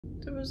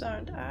Those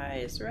aren't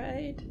eyes,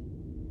 right?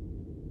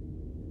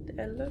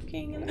 They're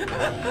looking in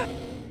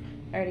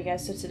Alrighty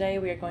guys, so today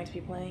we are going to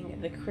be playing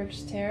the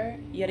Crypt Terror.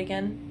 Yet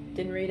again,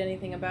 didn't read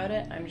anything about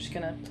it. I'm just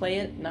gonna play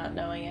it not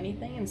knowing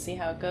anything and see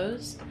how it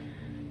goes.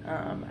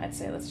 I'd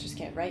say let's just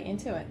get right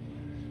into it.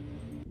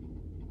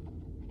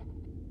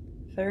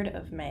 3rd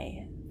of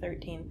May,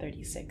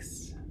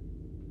 1336.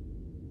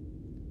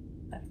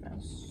 Left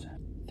mouse.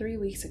 3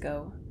 weeks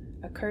ago,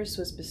 a curse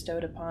was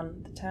bestowed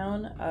upon the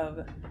town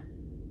of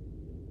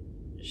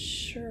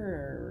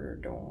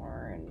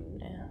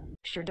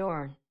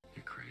Dorne.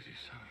 You crazy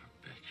son of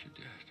a bitch, you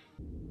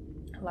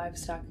did.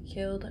 Livestock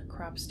killed,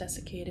 crops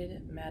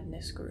desiccated,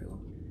 madness grew.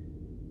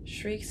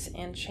 Shrieks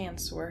and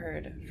chants were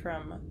heard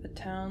from the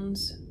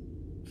town's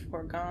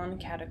foregone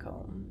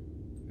catacomb.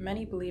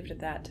 Many believed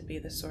that to be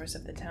the source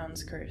of the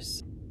town's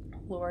curse.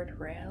 Lord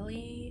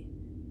Raleigh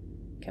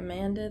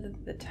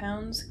commanded the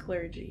town's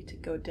clergy to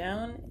go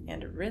down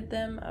and rid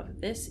them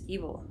of this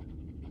evil.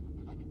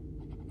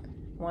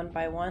 One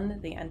by one,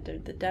 they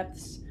entered the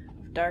depths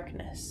of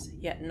darkness,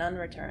 yet none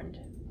returned.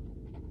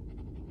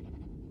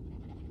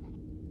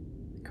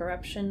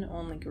 Corruption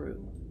only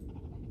grew.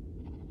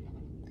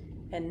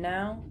 And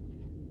now,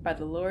 by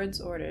the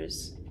Lord's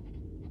orders,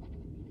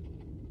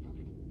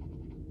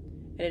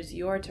 it is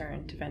your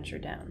turn to venture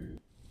down.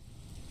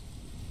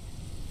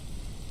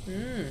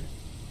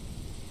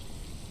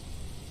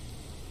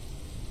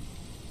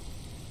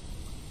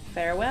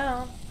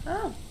 Farewell.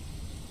 Oh,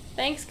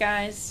 thanks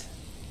guys.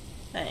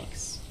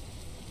 Thanks.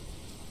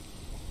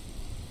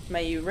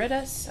 May you rid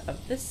us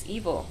of this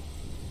evil.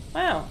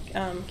 Wow,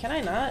 can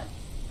I not?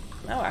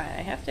 No, I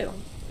have to.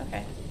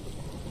 Okay.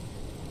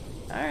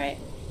 Alright.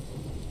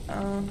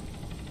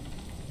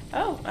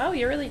 Oh,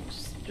 you're really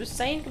just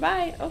saying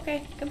goodbye.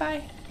 Okay,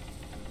 goodbye.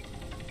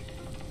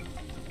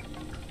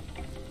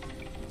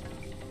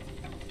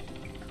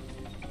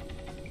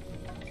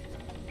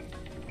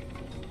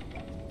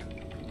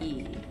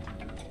 E.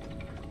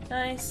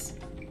 Nice.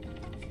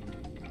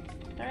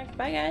 Alright,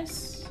 goodbye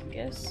guys, I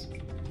guess.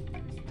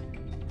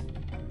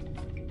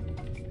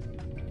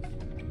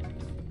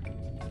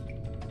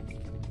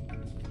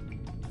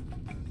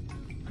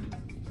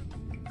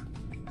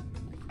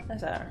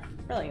 That's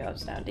really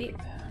goes down deep.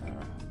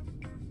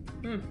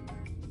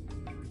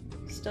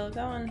 Still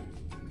going.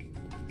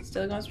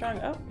 Still going strong.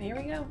 Oh, here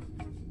we go.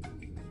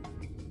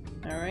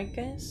 Alright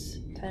guys,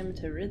 time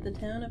to rid the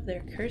town of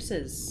their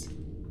curses.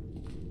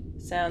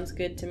 Sounds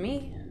good to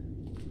me.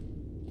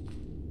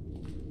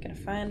 Gonna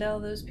find all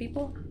those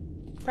people.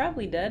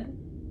 Probably dead.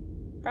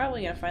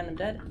 Probably gonna find them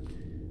dead.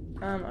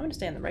 I'm gonna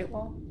stay on the right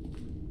wall.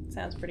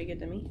 Sounds pretty good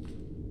to me.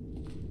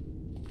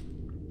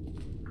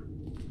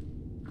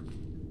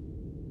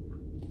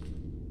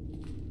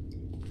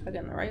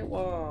 Hugging the right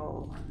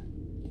wall.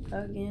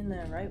 Hugging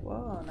the right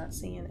wall. Not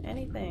seeing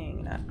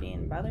anything. Not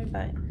being bothered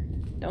by...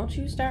 Don't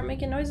you start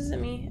making noises at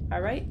me.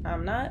 Alright,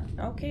 I'm not.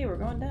 Okay, we're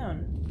going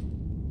down.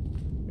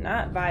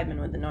 Not vibing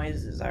with the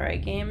noises.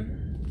 Alright, game?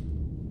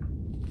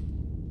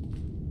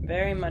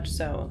 Very much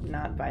so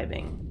not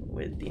vibing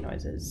with the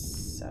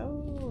noises.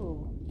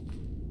 So...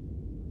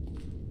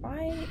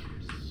 Why...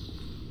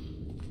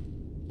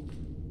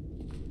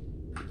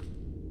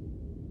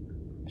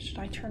 Should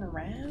I turn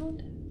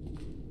around?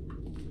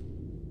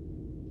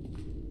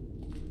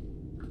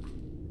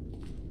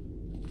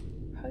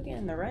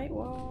 Hugging the right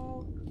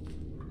wall.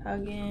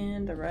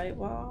 Hugging the right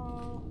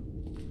wall.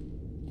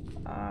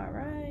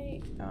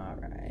 Alright,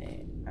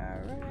 alright,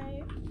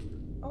 alright.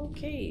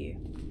 Okay.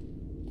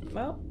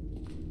 Well,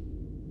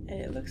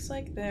 it looks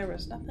like there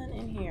was nothing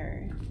in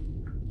here.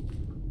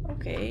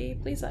 Okay,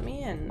 please let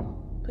me in.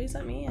 Please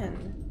let me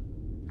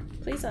in.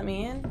 Please let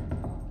me in.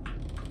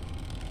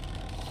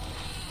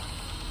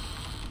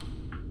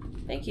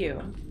 Thank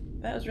you.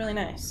 That was really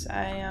nice.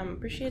 I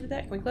appreciated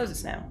that. Can we close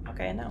this now?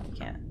 Okay, no, we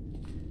can't.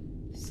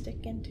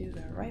 Stick into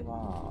the right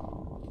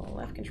wall.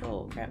 Left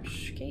control,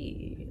 crouch,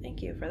 key.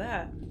 Thank you for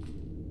that.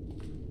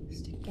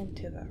 Stick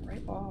into the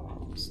right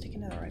wall. Stick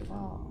into the right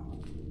wall.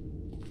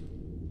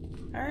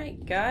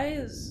 Alright,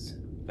 guys.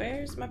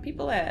 Where's my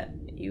people at?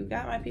 You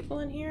got my people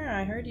in here?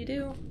 I heard you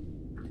do.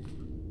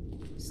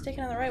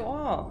 Sticking on the right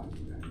wall.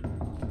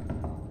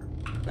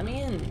 Let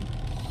me in.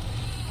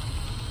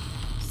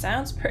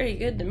 Sounds pretty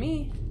good to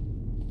me.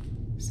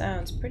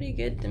 Sounds pretty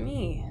good to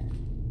me.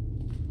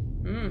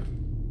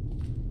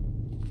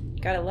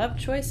 Gotta love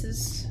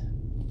choices.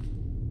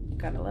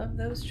 Gotta love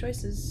those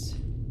choices.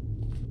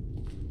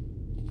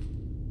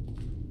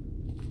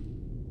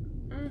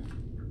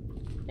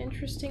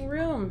 Interesting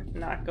room.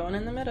 Not going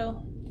in the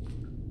middle.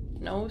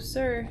 No,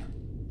 sir.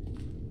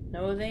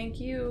 No, thank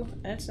you.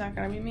 That's not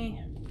gonna be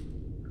me.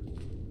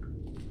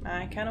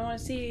 I kinda wanna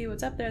see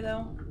what's up there,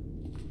 though.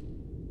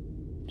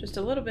 Just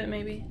a little bit,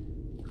 maybe.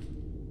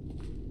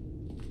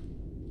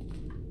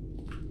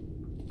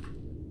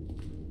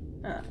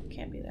 Oh,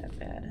 can't be that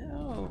bad.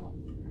 Oh,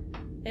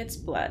 it's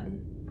blood.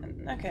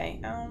 Okay,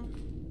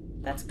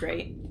 that's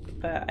great,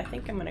 but I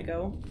think I'm gonna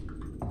go.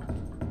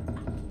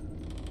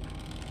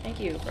 Thank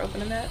you for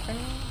opening that for me.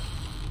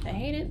 I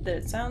hate it that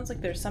it sounds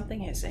like there's something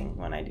hissing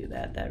when I do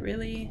that. That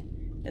really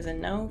is a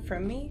no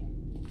from me.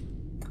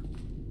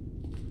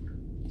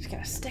 Just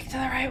gotta stick to the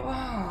right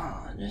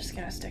wall. Just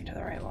gotta stick to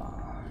the right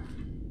wall.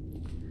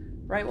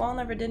 Right wall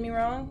never did me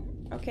wrong.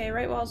 Okay,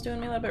 right wall's doing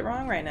me a little bit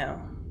wrong right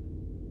now.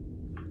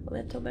 A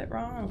little bit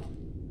wrong.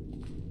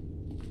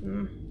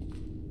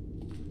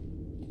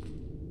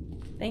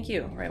 Thank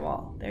you, right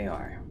wall. There you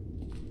are.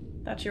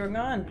 Thought you were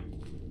gone.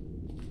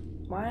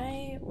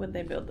 Why would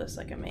they build this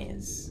like a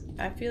maze?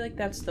 I feel like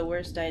that's the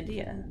worst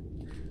idea.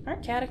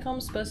 Aren't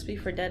catacombs supposed to be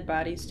for dead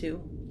bodies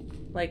too?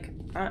 Like,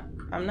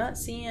 I'm not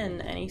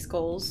seeing any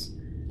skulls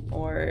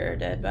or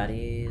dead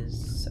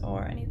bodies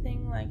or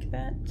anything like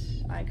that.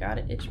 I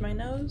gotta itch my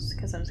nose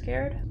because I'm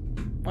scared.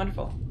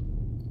 Wonderful.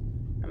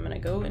 I'm gonna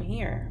go in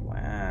here.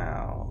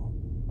 Wow.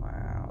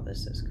 Wow,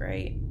 this is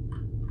great.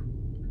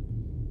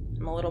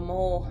 I'm a little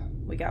mole.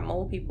 We got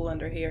mole people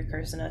under here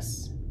cursing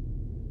us.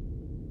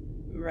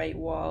 Right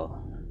wall.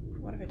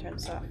 What if I turn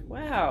this off?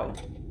 Wow.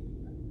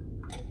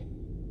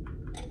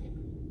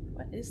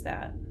 What is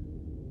that?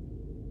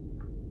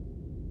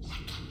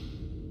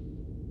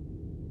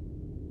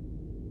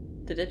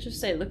 Did it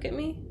just say, look at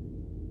me?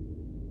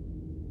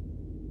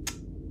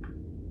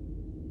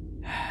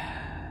 I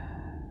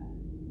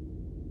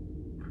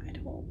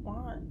don't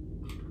want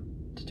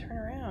to turn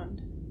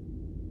around.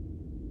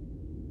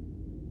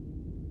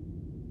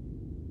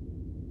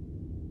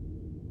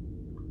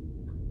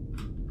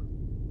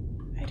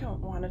 I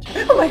don't want to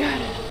turn. Oh my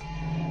god!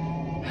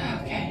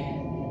 Okay.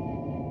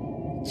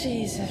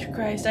 Jesus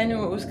Christ, I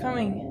knew it was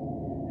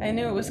coming. I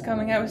knew it was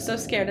coming. I was so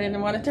scared I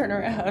didn't want to turn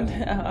around.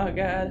 Oh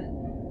god.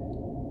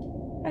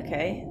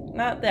 Okay,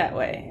 not that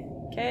way.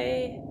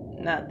 Okay,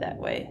 not that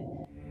way.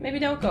 Maybe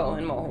don't go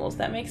in moleholes.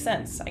 That makes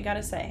sense. I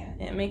gotta say,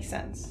 it makes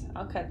sense.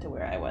 I'll cut to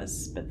where I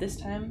was, but this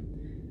time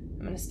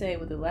I'm gonna stay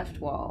with the left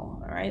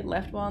wall. Alright,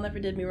 left wall never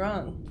did me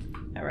wrong.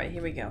 Alright,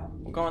 here we go.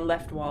 We're going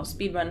left wall.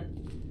 Speed run.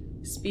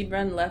 Speed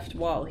run left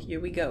wall.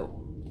 Here we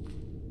go.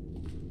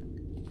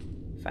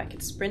 If I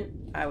could sprint,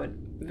 I would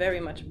very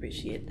much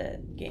appreciate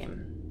that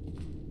game.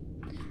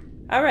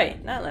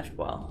 Alright, not left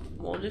wall.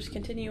 We'll just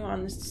continue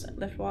on this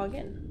left wall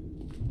again.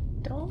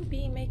 Don't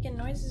be making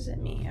noises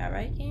at me,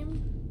 alright,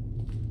 game?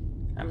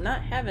 I'm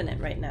not having it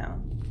right now.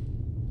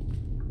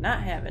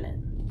 Not having it.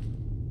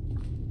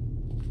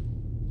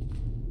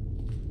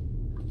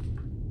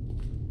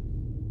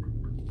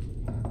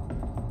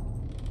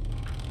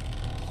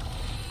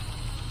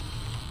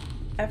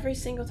 Every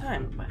single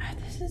time.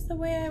 This is the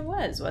way I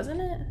was,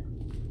 wasn't it?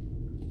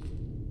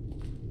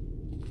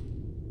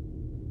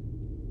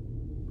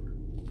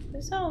 Does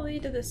this all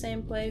lead to the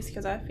same place?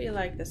 Because I feel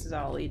like this is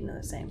all leading to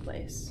the same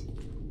place.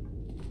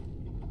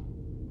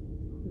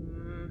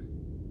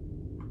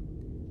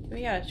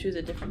 We gotta choose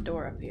a different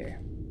door up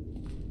here.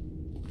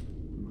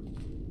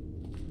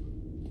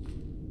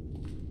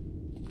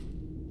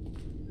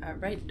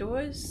 Right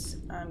doors.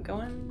 I'm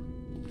going...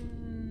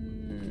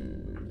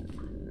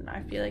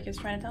 I feel like it's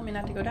trying to tell me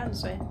not to go down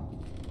this way.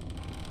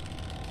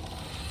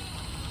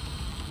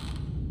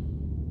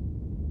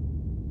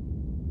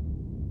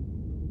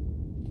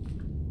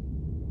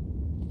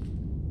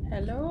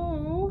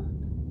 Hello?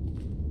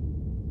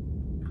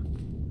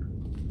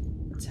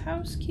 It's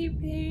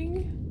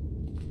housekeeping.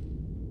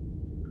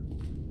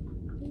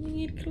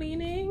 Need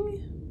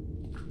cleaning?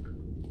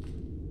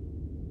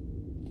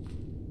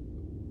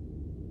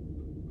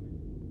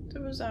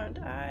 Those aren't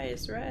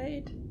eyes,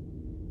 right?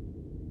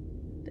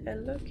 They're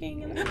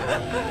looking in the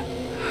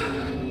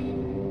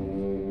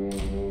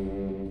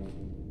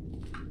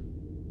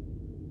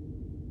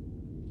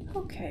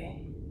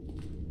Okay.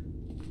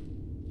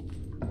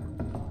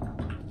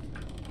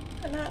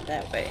 But not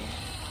that way.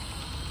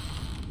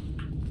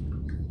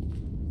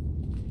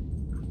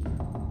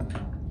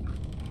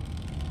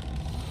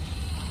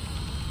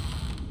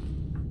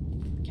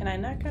 Can I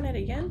knock on it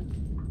again?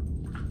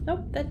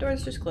 Nope, that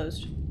door's just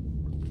closed.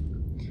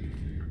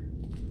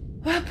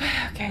 Whoop,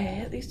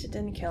 okay, at least it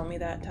didn't kill me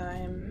that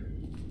time.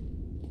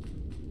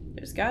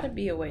 There's gotta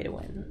be a way to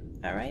win.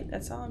 Alright,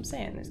 that's all I'm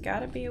saying. There's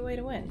gotta be a way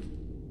to win.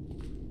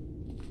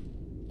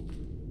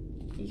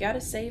 You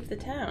gotta save the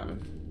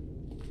town.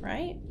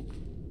 Right?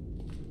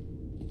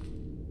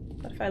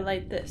 What if I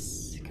light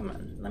this? Come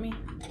on, let me...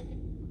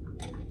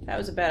 That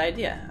was a bad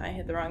idea. I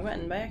hit the wrong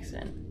button by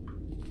accident.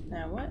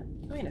 Now what?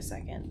 Wait a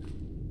second.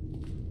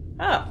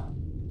 Oh.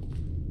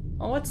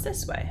 Well, what's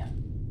this way?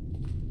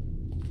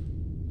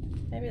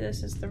 Maybe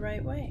this is the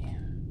right way.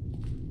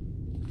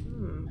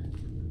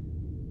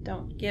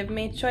 Don't give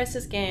me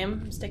choices,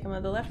 game. I'm sticking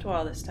with the left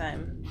wall this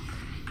time.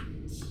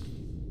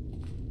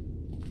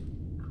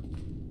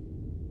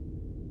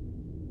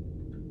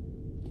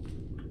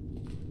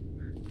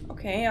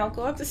 Okay, I'll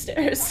go up the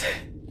stairs.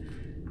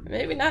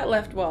 Maybe not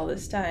left wall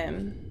this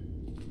time.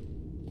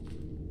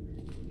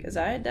 Because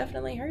I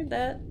definitely heard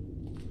that.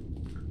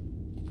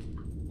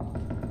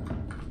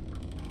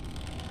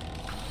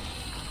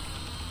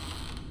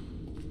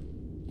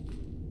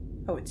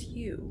 Oh, it's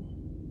you.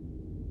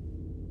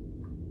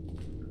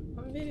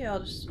 Well, maybe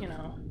I'll just, you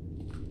know,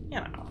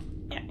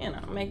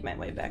 make my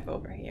way back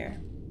over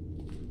here.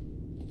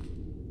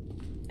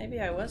 Maybe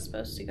I was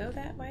supposed to go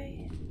that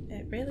way?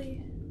 It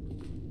really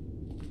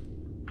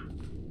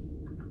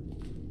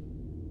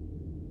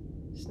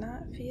does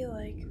not feel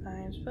like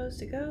I'm supposed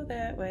to go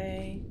that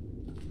way.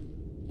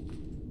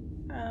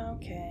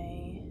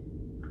 Okay.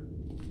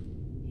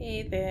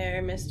 Hey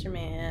there, Mr.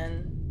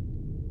 Man.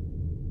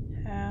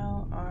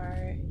 How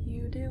are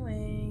you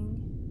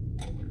doing?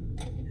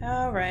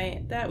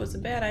 Alright, that was a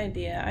bad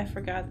idea. I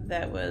forgot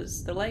that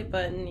was the light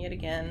button yet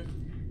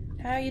again.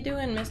 How you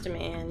doing, Mr.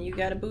 Man? You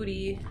got a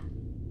booty.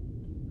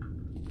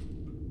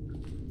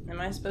 Am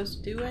I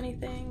supposed to do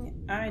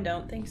anything? I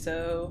don't think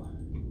so.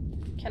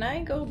 Can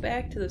I go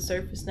back to the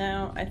surface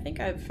now? I think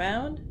I've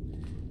found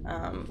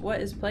what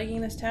is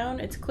plaguing this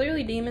town. It's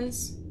clearly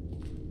demons.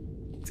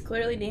 It's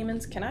clearly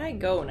demons. Can I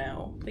go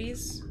now,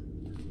 please?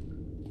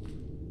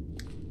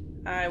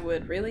 I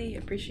would really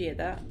appreciate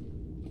that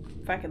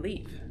if I could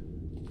leave.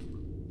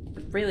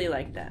 Would really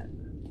like that.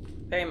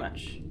 Very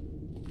much.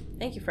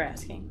 Thank you for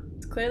asking.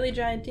 It's clearly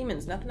giant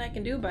demons. Nothing I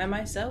can do by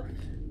myself.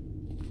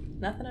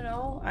 Nothing at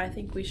all. I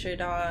think we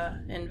should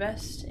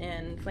invest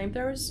in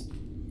flamethrowers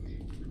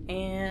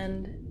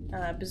and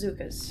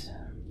bazookas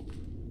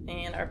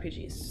and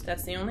RPGs.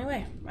 That's the only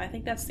way. I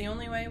think that's the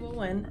only way we'll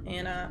win.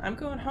 And I'm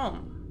going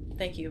home.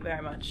 Thank you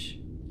very much.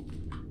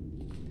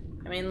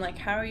 I mean, like,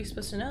 how are you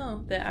supposed to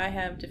know that I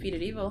have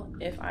defeated evil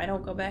if I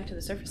don't go back to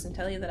the surface and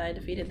tell you that I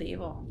defeated the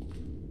evil?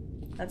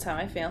 That's how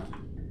I feel.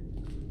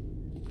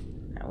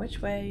 Now, which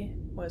way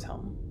was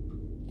home?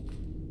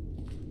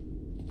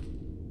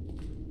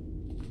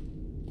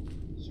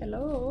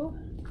 Hello?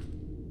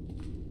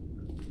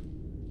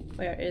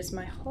 Where is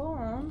my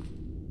home?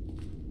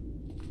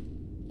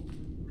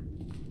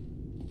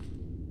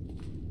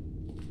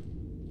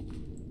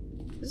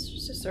 Is this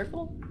just a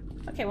circle?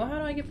 Okay, well, how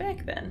do I get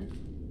back then?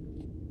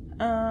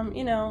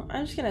 You know,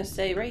 I'm just gonna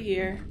stay right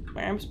here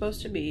where I'm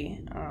supposed to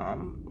be,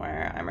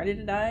 where I'm ready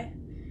to die,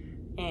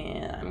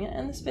 and I'm gonna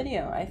end this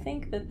video. I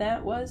think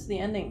that was the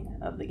ending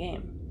of the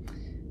game.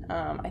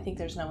 I think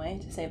there's no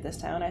way to save this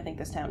town. I think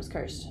this town is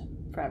cursed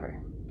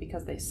forever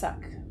because they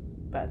suck,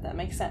 but that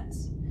makes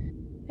sense.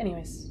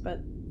 Anyways, but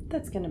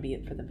that's gonna be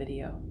it for the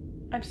video.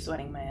 I'm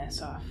sweating my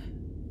ass off.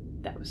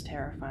 That was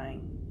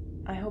terrifying.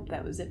 I hope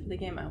that was it for the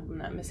game. I hope I'm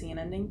not missing an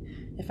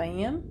ending. If I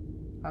am,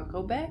 I'll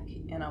go back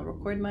and I'll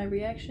record my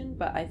reaction,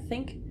 but I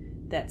think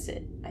that's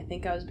it. I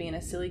think I was being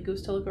a silly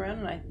goose to look around,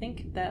 and I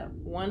think that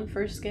one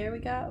first scare we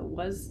got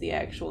was the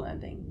actual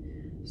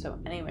ending. So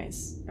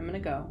anyways, I'm gonna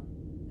go.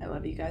 I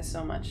love you guys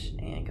so much,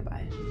 and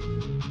goodbye.